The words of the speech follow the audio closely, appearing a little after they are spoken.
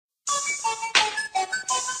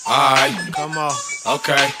Alright, Come on.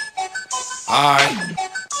 okay. Alright,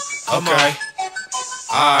 okay.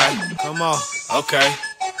 Alright, Come on. okay.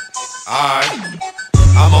 Alright.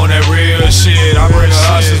 I'm on that real shit, I bring the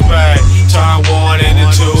hustlers back. Time 1 and the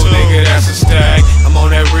 2, nigga, that's a stack. I'm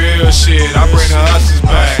on that real shit, I bring the hustlers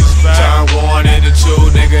back. Time 1 and the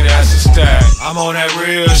 2, nigga, that's a stack. I'm on that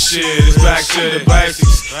real shit, it's back to the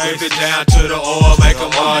basics. Whip it down to the oil, make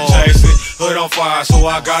them all chase it. Hood on fire, so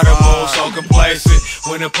I gotta move so complacent.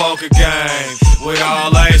 Win a poker game with all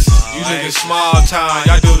aces. You niggas small time,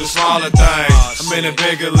 y'all do the smaller things. I'm in a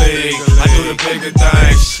bigger league, I do the bigger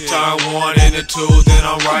things. Turn 1 and the 2, then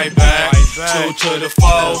I'm right back. 2 to the 4,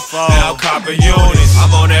 now I'm copping units. I'm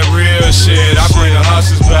on that real shit, I bring the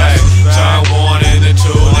hustlers back. Turn 1 and the 2,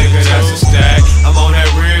 nigga, that's a stack. I'm on that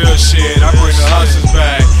real shit, I bring the hustlers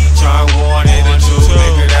back. Turn 1 and the 2,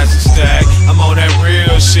 nigga, that's a stack. I'm on that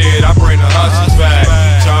real shit, I bring the hustlers back.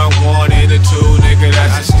 Turn 1 and the 2, nigga,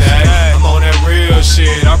 that's a stack. I'm on that real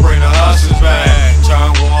shit, I bring the hustlers back. Turn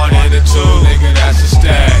 1 and the 2, nigga, that's a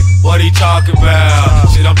stack. What he talking about?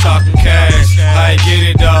 Shit, I'm talking cash. I ain't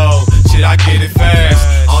get it though. Shit, I get it fast.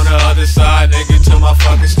 On the other side, nigga, to my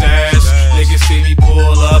fucking stash. Niggas see me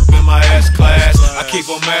pull up in my S-Class. I keep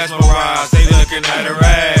them mesmerized, they looking at her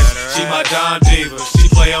ass. She my Don Diva, she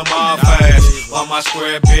play on my fast. While my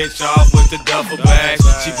square bitch off with the duffel bags.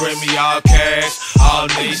 She bring me all cash, all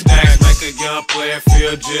these snacks. Make a young player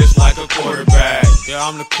feel just like a quarterback. Yeah,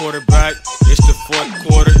 I'm the quarterback. It's the 4th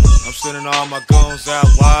quarter. I'm sending all my guns out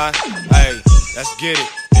wide. Hey, let's get it.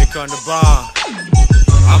 Here come the bomb.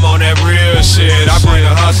 I'm on that real shit, I bring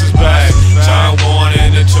the hustlers back.